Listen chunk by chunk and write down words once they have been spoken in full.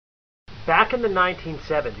Back in the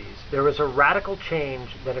 1970s, there was a radical change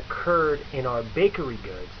that occurred in our bakery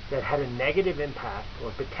goods that had a negative impact,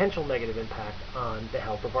 or potential negative impact, on the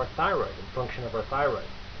health of our thyroid and function of our thyroid.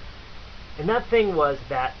 And that thing was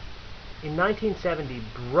that in 1970,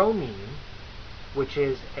 bromine, which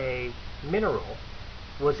is a mineral,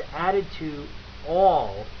 was added to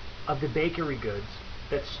all of the bakery goods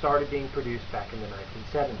that started being produced back in the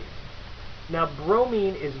 1970s. Now,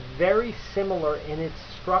 bromine is very similar in its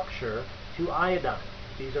structure to iodine.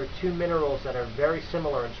 These are two minerals that are very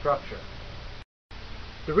similar in structure.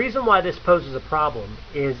 The reason why this poses a problem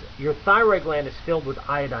is your thyroid gland is filled with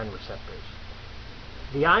iodine receptors.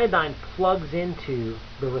 The iodine plugs into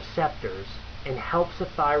the receptors and helps the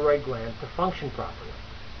thyroid gland to function properly.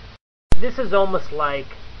 This is almost like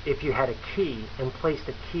if you had a key and placed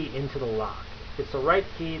a key into the lock. If it's the right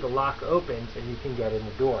key, the lock opens and you can get in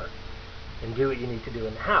the door and do what you need to do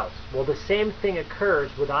in the house. Well, the same thing occurs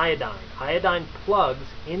with iodine. Iodine plugs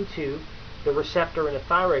into the receptor in the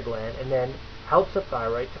thyroid gland and then helps the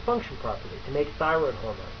thyroid to function properly, to make thyroid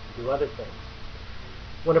hormone, to do other things.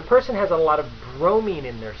 When a person has a lot of bromine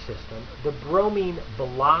in their system, the bromine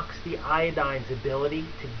blocks the iodine's ability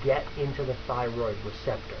to get into the thyroid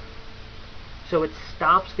receptor. So it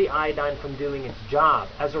stops the iodine from doing its job.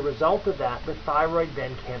 As a result of that, the thyroid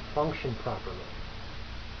then can't function properly.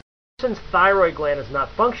 Since thyroid gland is not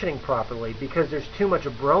functioning properly because there's too much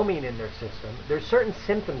bromine in their system, there's certain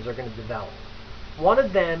symptoms are going to develop. One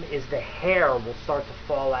of them is the hair will start to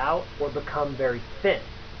fall out or become very thin.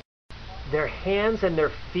 Their hands and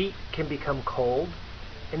their feet can become cold,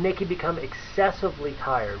 and they can become excessively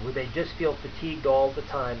tired, where they just feel fatigued all the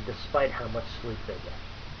time despite how much sleep they get.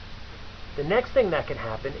 The next thing that can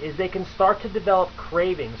happen is they can start to develop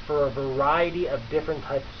cravings for a variety of different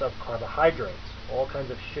types of carbohydrates, all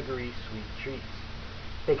kinds of sugary, sweet treats.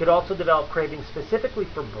 They could also develop cravings specifically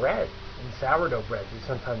for breads, and sourdough breads is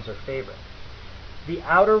sometimes their favorite. The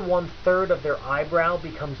outer 1/3 of their eyebrow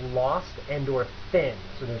becomes lost and or thin,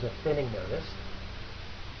 so there's a thinning noticed.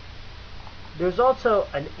 There's also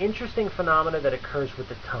an interesting phenomenon that occurs with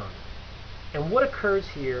the tongue. And what occurs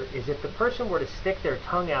here is if the person were to stick their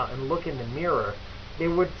tongue out and look in the mirror, they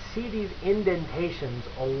would see these indentations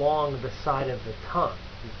along the side of the tongue,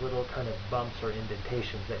 these little kind of bumps or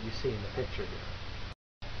indentations that you see in the picture here.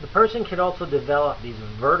 The person can also develop these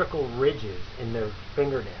vertical ridges in their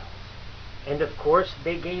fingernails. And of course,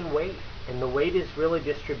 they gain weight, and the weight is really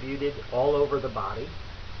distributed all over the body.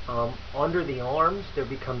 Under the arms, there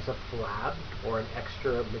becomes a flab or an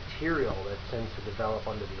extra material that tends to develop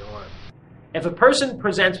under the arms. If a person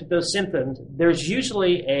presents with those symptoms, there's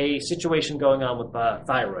usually a situation going on with the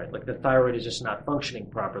thyroid, like the thyroid is just not functioning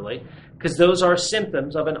properly, because those are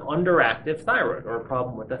symptoms of an underactive thyroid or a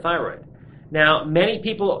problem with the thyroid. Now, many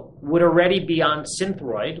people would already be on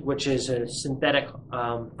Synthroid, which is a synthetic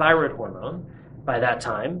thyroid hormone by that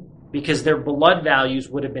time, because their blood values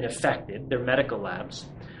would have been affected, their medical labs.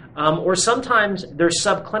 Or sometimes they're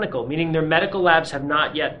subclinical, meaning their medical labs have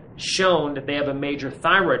not yet shown that they have a major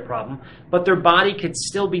thyroid problem, but their body could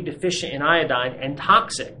still be deficient in iodine and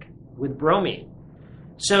toxic with bromine.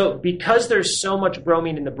 So because there's so much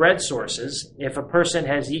bromine in the bread sources, if a person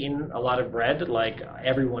has eaten a lot of bread, like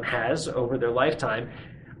everyone has over their lifetime,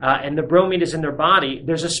 and the bromine is in their body,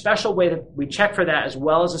 there's a special way that we check for that as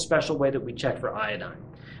well as a special way that we check for iodine.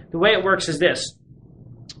 The way it works is this.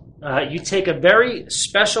 You take a very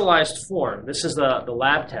specialized form. This is the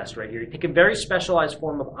lab test right here. You take a very specialized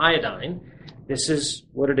form of iodine. This is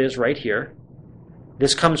what it is right here.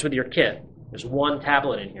 This comes with your kit. There's one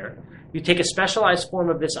tablet in here. You take a specialized form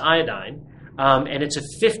of this iodine, and it's a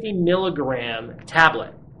 50 milligram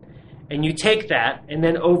tablet. And you take that, and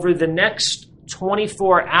then over the next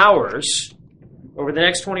 24 hours,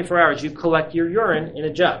 you collect your urine in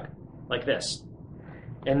a jug, like this.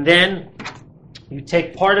 And then you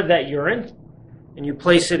take part of that urine, and you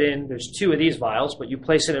place it in, there's two of these vials, but you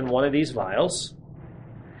place it in one of these vials.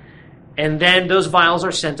 And then those vials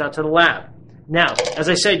are sent out to the lab. Now, as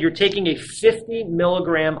I said, you're taking a 50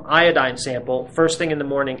 milligram iodine sample first thing in the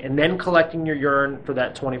morning and then collecting your urine for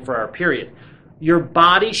that 24-hour period. Your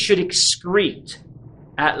body should excrete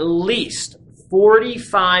at least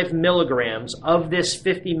 45 milligrams of this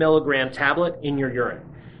 50 milligram tablet in your urine,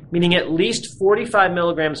 meaning at least 45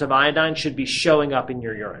 milligrams of iodine should be showing up in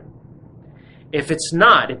your urine. If it's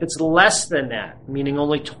not, if it's less than that, meaning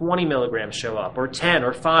only 20 milligrams show up, or 10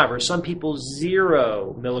 or 5, or some people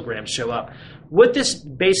 0 milligrams show up, what this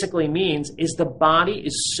basically means is the body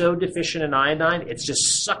is so deficient in iodine, it's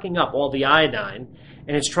just sucking up all the iodine,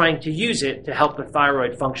 and it's trying to use it to help the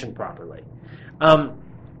thyroid function properly.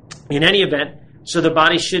 In any event, So the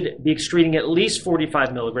body should be excreting at least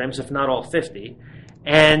 45 milligrams, if not all 50.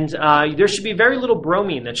 And there should be very little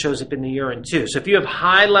bromine that shows up in the urine too. So if you have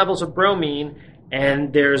high levels of bromine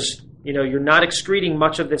and you're not excreting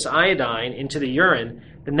much of this iodine into the urine,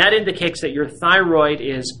 then that indicates that your thyroid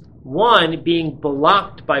is, one, being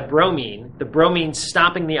blocked by bromine, the bromine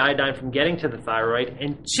stopping the iodine from getting to the thyroid,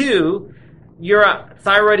 and two, your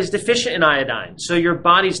thyroid is deficient in iodine, so your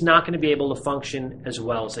body's not going to be able to function as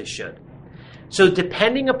well as they should. So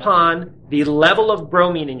depending upon the level of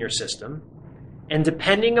bromine in your system, and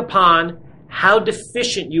depending upon how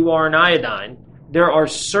deficient you are in iodine, there are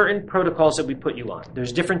certain protocols that we put you on.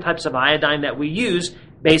 There's different types of iodine that we use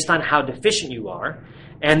based on how deficient you are.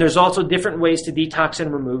 And there's also different ways to detox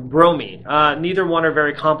and remove bromine. Neither one are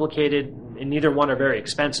very complicated, and neither one are very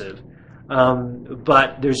expensive.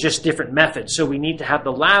 But there's just different methods. So we need to have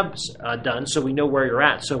the labs done so we know where you're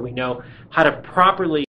at, so we know how to properly